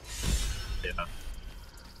 Yeah.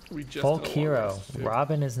 We just Folk did a long hero. rest, too.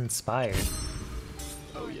 Robin is inspired.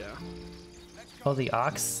 Oh yeah. Oh, the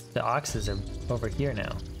oxes are over here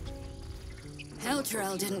now.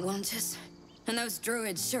 Elturel didn't want us, and those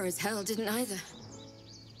druids sure as hell didn't either.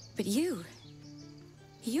 But you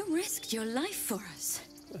risked your life for us.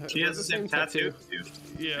 She has the same tattoo.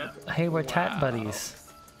 Yeah. Hey, we're tat buddies.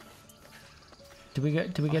 Did we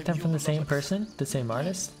get them from the same person? The same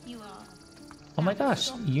artist? Oh my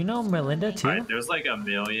gosh, you know Merlinda too? Alright, there's like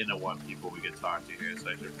 1,000,001 people we could talk to here, so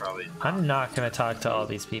I should probably. I'm not gonna talk to all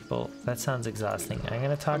these people. That sounds exhausting. I'm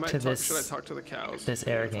gonna talk to this. Should I talk to the cows? This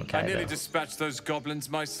arrogant guy. I nearly though. dispatched those goblins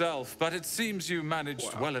myself, but it seems you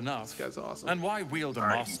managed well enough. This guy's awesome. And why wield a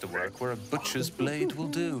masterwork where a butcher's blade will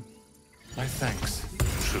do? My thanks.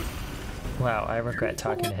 True. Wow, I regret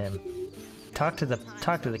talking to him. Talk to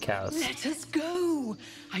the cows. Let us go.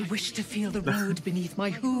 I wish to feel the road beneath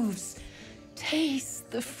my hooves.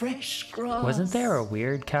 Taste the fresh grass. Wasn't there a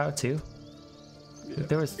weird cow too? Yeah.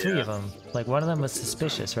 There was 3 of them. Like one of them was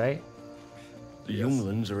suspicious, right? The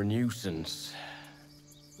younglings are a nuisance.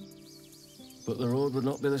 But the road would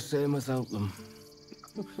not be the same without them.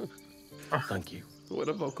 Thank you. What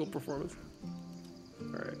a vocal performance.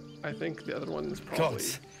 Alright, I think the other one is probably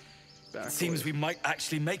Gods. back. Seems we might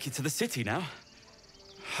actually make it to the city now.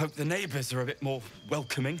 Hope the neighbors are a bit more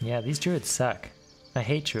welcoming. Yeah, these druids suck. I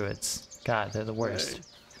hate druids. God, they're the worst.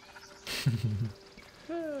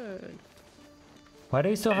 Hey. Why do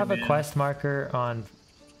we still have a quest marker on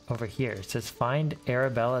over here? It says find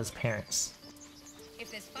Arabella's parents. If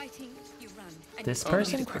there's fighting, you run. This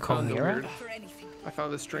person? Chimera? I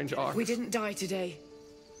found this strange ox. We didn't die today.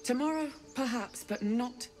 Tomorrow, perhaps, but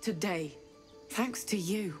not today. Thanks to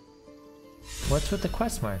you. What's with the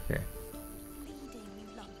quest marker?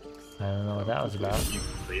 I don't know what that was about. You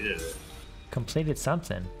completed it. Completed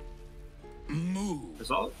something. Move. That's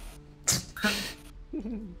all.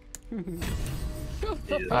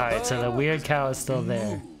 Alright, so the weird cow is still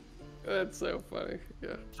there. That's so funny.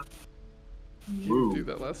 Yeah. Woo. You do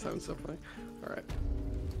that last time. So funny. All right.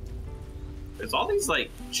 There's all these like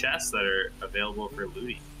chests that are available for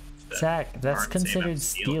looting. Zach, that's considered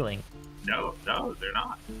stealing. No, they're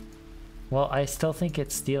not. Well, I still think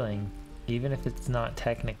it's stealing, even if it's not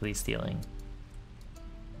technically stealing.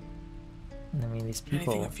 I mean, these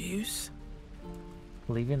people Anything of use?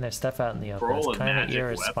 leaving their stuff out in the open is kind of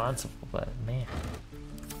irresponsible, but man.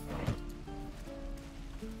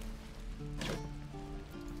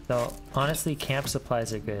 So, honestly, camp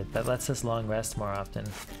supplies are good. That lets us long rest more often.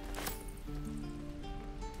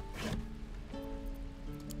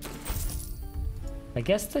 I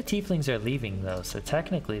guess the tieflings are leaving though, so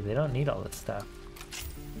technically they don't need all this stuff.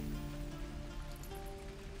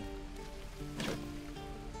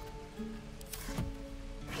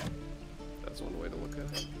 That's one way to look at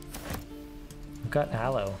it. I've got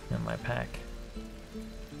aloe in my pack.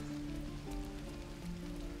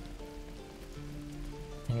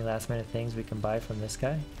 Any last minute things we can buy from this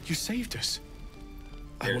guy? You saved us.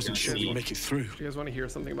 I wasn't sure we'd make it through. Do you guys want to hear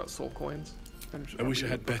something about soul coins? I wish I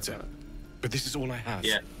had better, but this is all I have.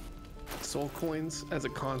 Yeah. Soul coins, as a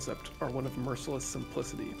concept, are one of merciless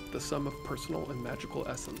simplicity, the sum of personal and magical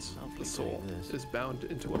essence. The soul is bound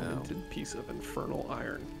into a minted piece of infernal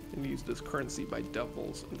iron and used as currency by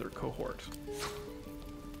devils and their cohort.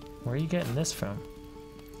 Where are you getting this from?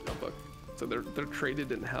 Notebook. So they're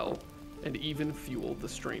traded in hell, and even fuel the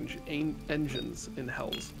strange engines in the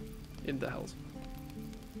hells.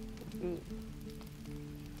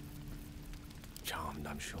 Charmed,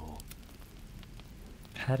 I'm sure.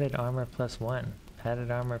 Padded armor +1.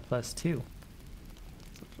 Padded armor +2.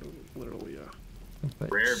 Literally,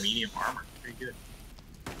 Rare medium armor. Pretty good.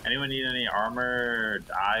 Anyone need any armor,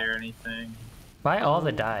 dye, or anything? Buy all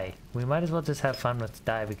the dye. We might as well just have fun with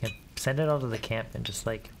dye. We can send it all to the camp and just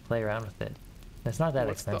like play around with it. It's not that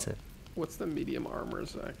expensive. What's the medium armor,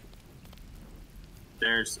 Zach?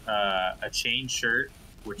 There's a chain shirt,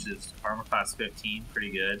 which is armor class 15,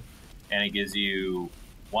 pretty good, and it gives you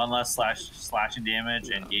 1 less slashing damage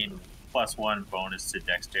and gain +1 bonus to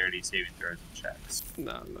dexterity saving throws and checks.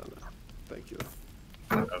 No. Thank you.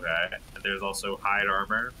 Okay. There's also hide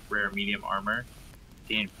armor, rare medium armor,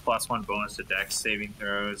 gain +1 bonus to dex saving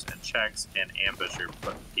throws and checks, and ambusher,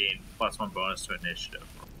 gain +1 bonus to initiative.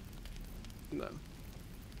 No.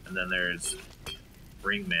 And then there's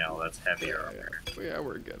ring mail, that's heavy armor. Yeah,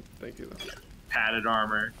 we're good. Thank you. Padded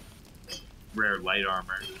armor, rare light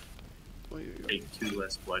armor. Take 2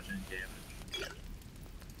 less bludgeoning damage.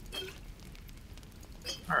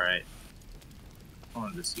 Alright. I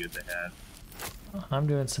wanted to see what they had. I'm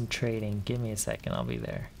doing some trading. Give me a second, I'll be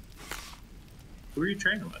there. Who are you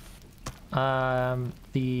trading with?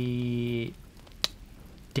 The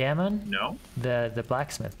Damon? No. The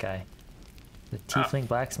blacksmith guy. The tiefling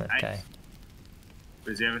blacksmith guy.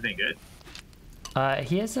 Does he have everything good?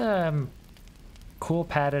 He has cool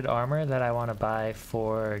padded armor that I want to buy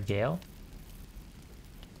for Gale.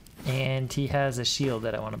 And he has a shield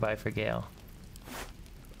that I want to buy for Gale.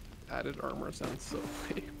 Padded armor sounds so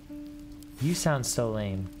lame. You sound so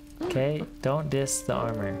lame. Okay? Don't diss the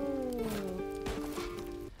armor.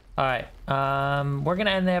 Alright, we're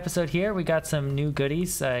gonna end the episode here. We got some new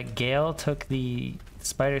goodies. Gale took the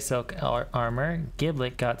spider silk armor.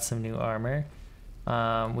 Giblet got some new armor.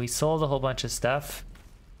 We sold a whole bunch of stuff.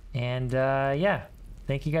 And yeah,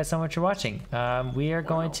 thank you guys so much for watching. We are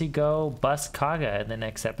going to go bust Kaga in the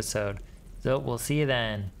next episode. So we'll see you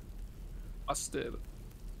then. Busted.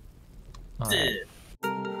 All right.